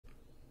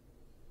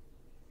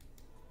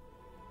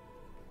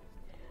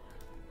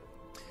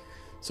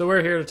So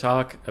we're here to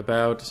talk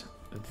about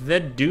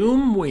the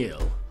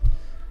Doomwheel.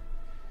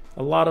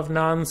 A lot of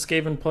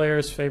non-Skaven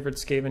players' favorite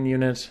Skaven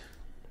unit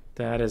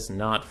that is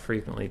not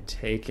frequently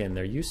taken.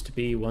 There used to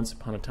be, once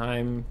upon a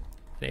time,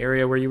 an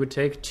area where you would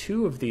take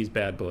two of these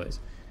bad boys.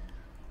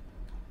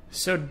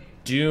 So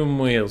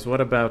Doomwheels, what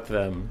about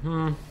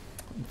them?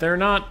 They're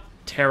not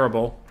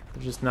terrible.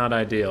 They're just not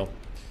ideal.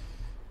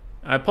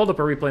 I pulled up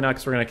a replay now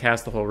because we're going to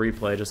cast the whole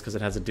replay just because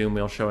it has a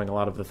Doomwheel showing a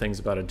lot of the things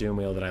about a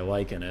Doomwheel that I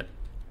like in it.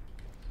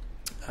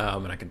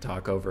 And I can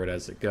talk over it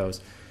as it goes.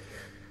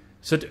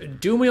 So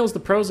Doomwheels, the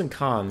pros and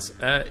cons.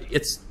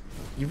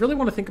 You really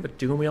want to think of a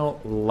Doomwheel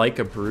like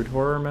a Brood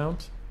Horror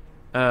mount,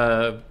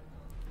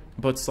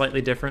 but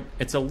slightly different.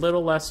 It's a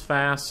little less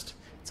fast.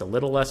 It's a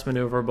little less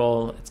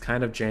maneuverable. It's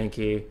kind of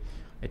janky.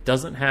 It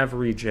doesn't have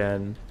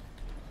regen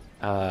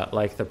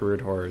like the Brood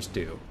Horrors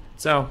do.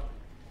 So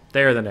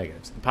there are the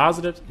negatives. The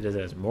positives, it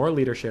has more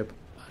leadership,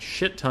 a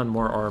shit ton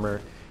more armor,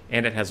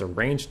 and it has a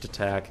ranged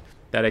attack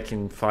that it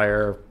can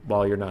fire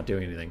while you're not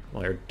doing anything.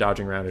 While you're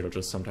dodging around, it'll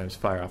just sometimes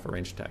fire off a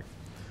ranged attack.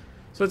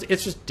 So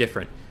it's just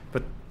different.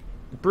 But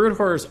Brood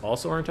Horrors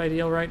also aren't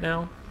ideal right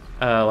now.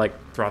 Like,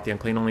 Throth the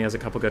Unclean only has a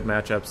couple good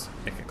matchups.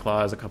 Ica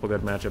Claw has a couple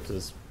good matchups.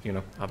 As, you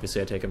know,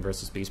 obviously I take him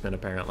versus Beastmen,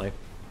 apparently.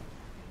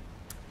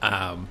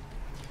 And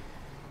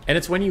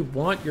it's when you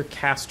want your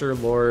Caster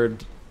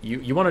Lord...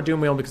 You want a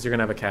Doomwheel because you're going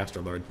to have a Caster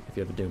Lord if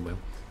you have a Doomwheel.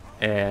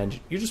 And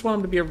you just want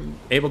him to be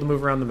able to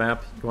move around the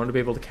map. You want him to be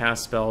able to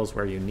cast spells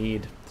where you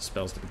need the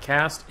spells to be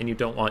cast, and you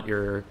don't want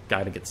your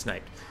guy to get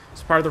sniped.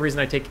 So part of the reason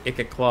I take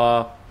Ica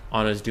Claw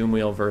on his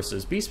Doomwheel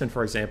versus Beastman,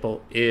 for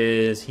example,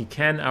 is he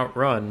can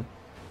outrun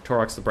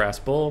Torox the Brass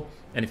Bull,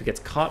 and if he gets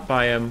caught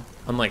by him,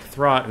 unlike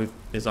Throth, who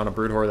is on a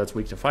Brood Horror that's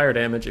weak to fire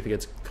damage, if he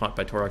gets caught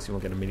by Torox, he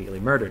won't get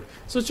immediately murdered.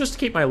 So it's just to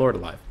keep my Lord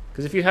alive.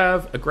 Because if you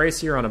have a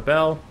Gracier on a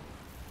Bell...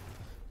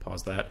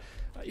 Pause that.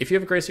 If you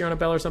have a Gracier on a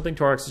Bell or something,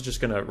 Torox is just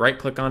going to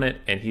right-click on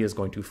it, and he is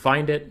going to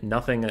find it.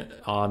 Nothing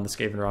on the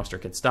Skaven roster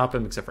can stop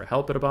him except for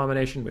Help at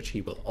Abomination, which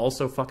he will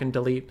also fucking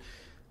delete.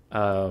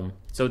 So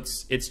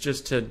it's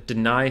just to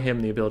deny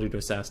him the ability to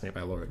assassinate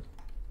my Lord.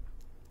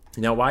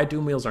 Now, why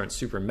Doomwheels aren't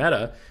super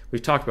meta,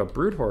 we've talked about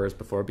Brood Horrors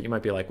before, but you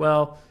might be like,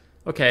 well,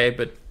 okay,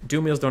 but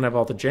Doomwheels don't have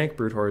all the jank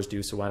Brood Horrors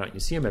do, so why don't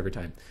you see them every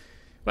time?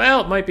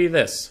 Well, it might be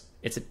this.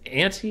 It's an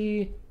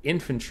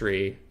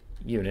anti-infantry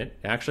unit.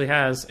 It actually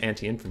has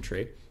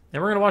anti-infantry.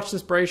 And we're going to watch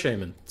this Bray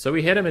Shaman. So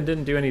we hit him and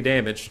didn't do any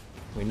damage.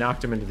 We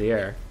knocked him into the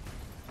air.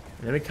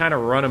 And then we kind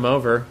of run him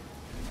over.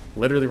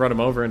 Literally run him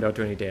over and don't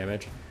do any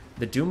damage.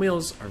 The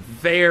Doomwheels are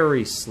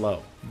very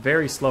slow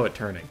at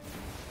turning.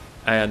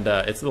 And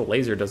its little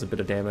laser does a bit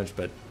of damage,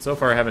 but so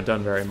far I haven't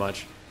done very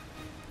much.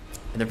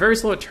 And they're very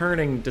slow at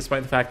turning,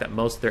 despite the fact that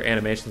most of their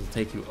animations will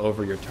take you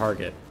over your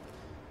target.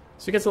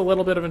 So he gets a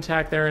little bit of an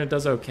attack there, and it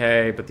does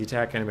okay, but the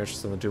attack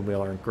animations on the Doomwheel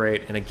aren't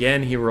great. And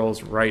again, he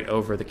rolls right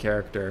over the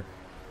character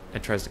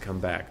and tries to come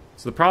back.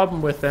 So the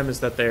problem with them is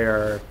that they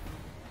are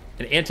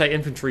an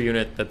anti-infantry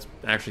unit that's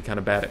actually kind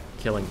of bad at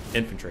killing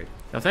infantry.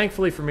 Now,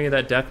 thankfully for me,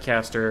 that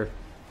Deathcaster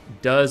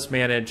does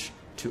manage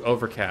to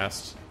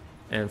overcast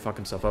and fuck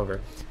himself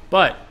over.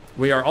 But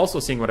we are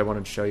also seeing what I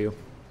wanted to show you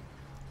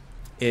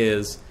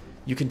is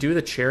you can do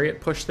the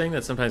chariot push thing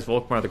that sometimes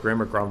Volkmar the Grim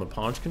or Grom the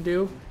Paunch can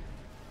do,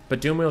 but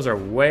Doomwheels are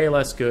way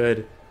less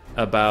good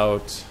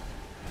about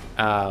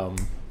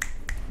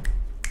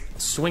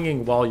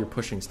swinging while you're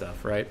pushing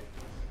stuff, right?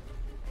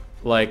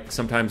 Like,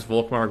 sometimes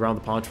Volkmar or Grom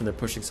the Paunch, when they're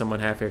pushing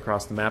someone halfway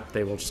across the map,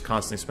 they will just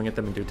constantly swing at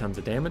them and do tons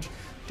of damage.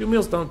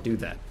 Doomwheels don't do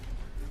that.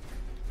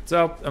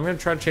 So, I'm going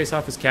to try to chase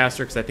off his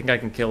caster, because I think I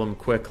can kill him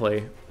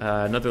quickly.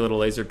 Another little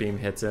laser beam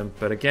hits him,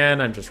 but again,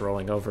 I'm just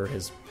rolling over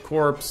his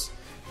corpse.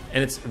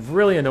 And it's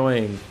really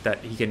annoying that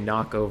he can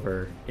knock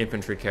over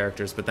infantry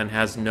characters, but then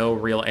has no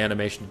real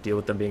animation to deal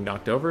with them being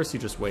knocked over, so you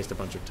just waste a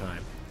bunch of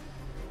time.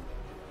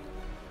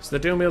 So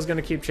the Doomwheel's going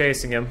to keep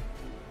chasing him.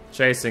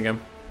 Chasing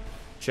him.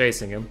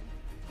 Chasing him.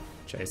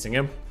 Chasing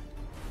him.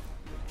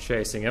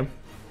 Chasing him.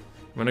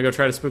 I'm going to go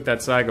try to spook that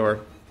Cygor.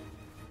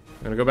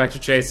 I'm going to go back to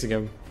chasing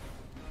him.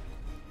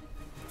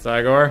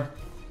 Cygor.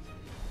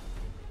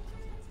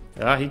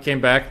 Ah, he came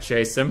back.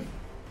 Chase him.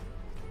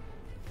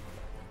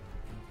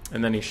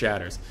 And then he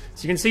shatters.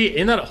 So you can see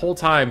in that whole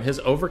time, his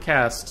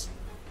overcast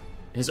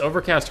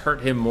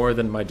hurt him more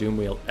than my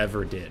Doomwheel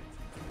ever did.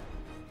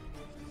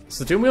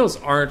 So Doomwheels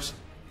aren't,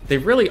 they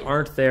really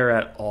aren't there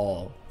at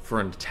all for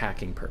an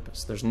attacking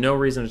purpose. There's no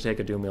reason to take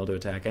a Doomwheel to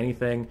attack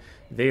anything.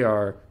 They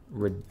are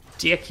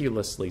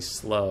ridiculously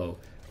slow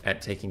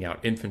at taking out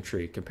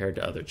infantry compared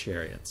to other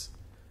chariots.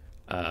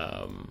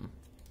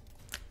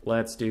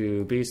 Let's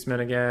do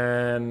Beastmen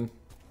again.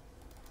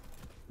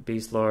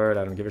 Beast Lord,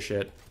 I don't give a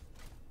shit.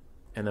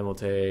 And then we'll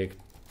take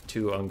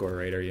 2 Ungor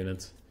Raider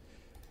units.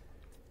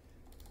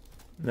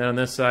 And then on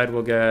this side,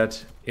 we'll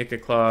get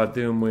Ica Claw,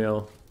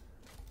 Doomwheel.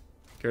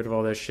 Get rid of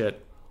all this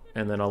shit.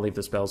 And then I'll leave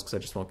the spells because I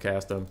just won't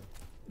cast them. And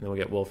then we'll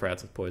get Wolf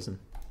Rats with poison.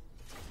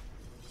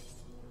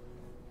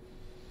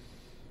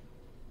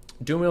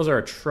 Doomwheels are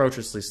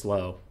atrociously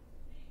slow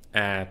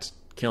at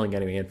killing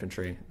enemy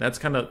infantry. That's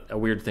kind of a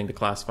weird thing to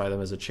classify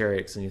them as a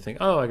chariot, because then you think,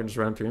 oh, I can just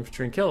run through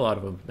infantry and kill a lot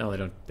of them. No, they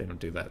don't. They don't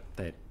do that.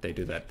 They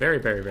do that very,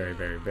 very, very,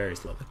 very, very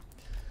slowly.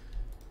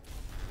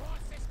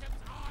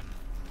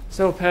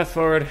 So path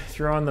forward.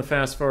 Throw on the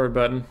fast forward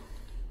button.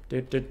 So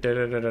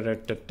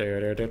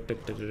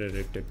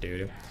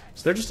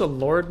they're just a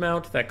lord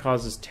mount that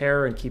causes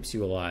terror and keeps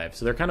you alive.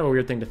 So they're kind of a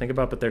weird thing to think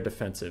about, but they're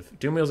defensive.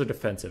 Doomwheels are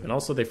defensive, and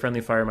also they friendly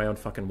fire my own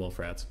fucking wolf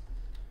rats.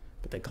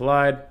 But they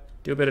collide,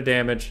 do a bit of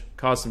damage,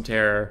 cause some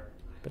terror,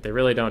 but they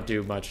really don't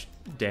do much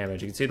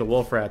damage. You can see the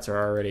wolf rats are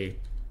already...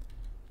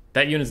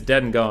 That unit's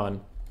dead and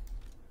gone,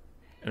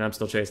 and I'm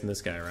still chasing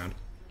this guy around.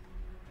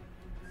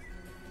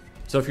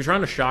 So if you're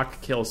trying to shock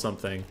kill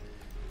something,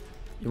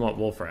 you want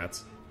wolf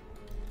rats.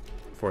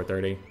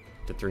 430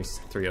 to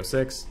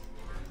 306.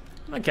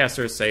 My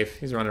caster is safe.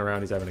 He's running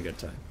around. He's having a good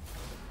time.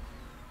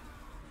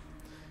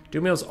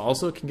 Doomwheels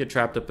also can get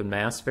trapped up in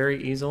mass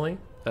very easily.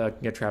 Can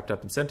get trapped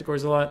up in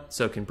Centaurs a lot.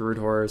 So can Brood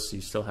Horrors.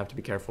 You still have to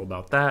be careful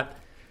about that.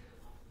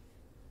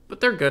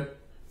 But they're good.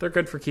 They're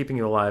good for keeping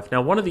you alive.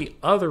 Now, one of the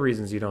other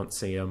reasons you don't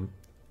see them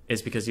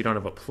is because you don't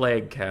have a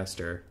Plague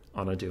caster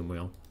on a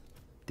Doomwheel.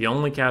 The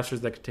only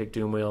casters that can take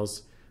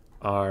Doomwheels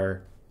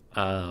are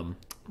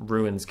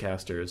Ruins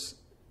casters,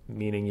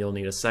 meaning you'll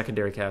need a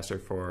secondary caster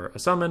for a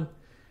summon,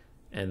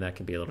 and that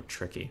can be a little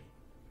tricky.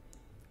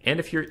 And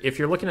if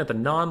you're looking at the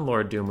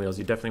non-Lord Doomwheels,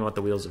 you definitely want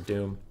the Wheels of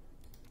Doom.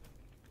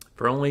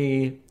 For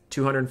only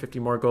 250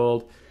 more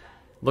gold,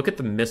 look at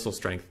the missile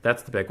strength.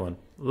 That's the big one.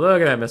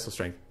 Look at that missile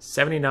strength.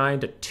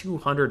 79 to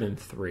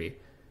 203.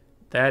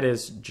 That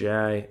is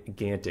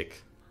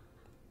gigantic.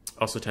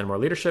 Also 10 more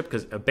leadership,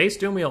 because a base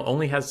Doomwheel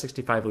only has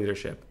 65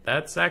 leadership.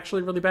 That's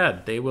actually really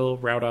bad. They will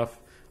rout off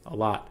a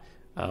lot,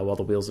 while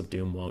the Wheels of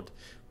Doom won't.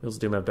 Wheels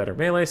of Doom have better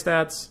melee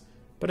stats,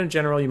 but in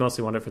general, you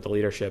mostly want it for the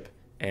leadership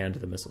and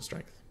the missile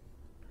strength.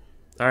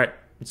 All right,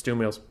 it's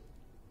Doomwheels.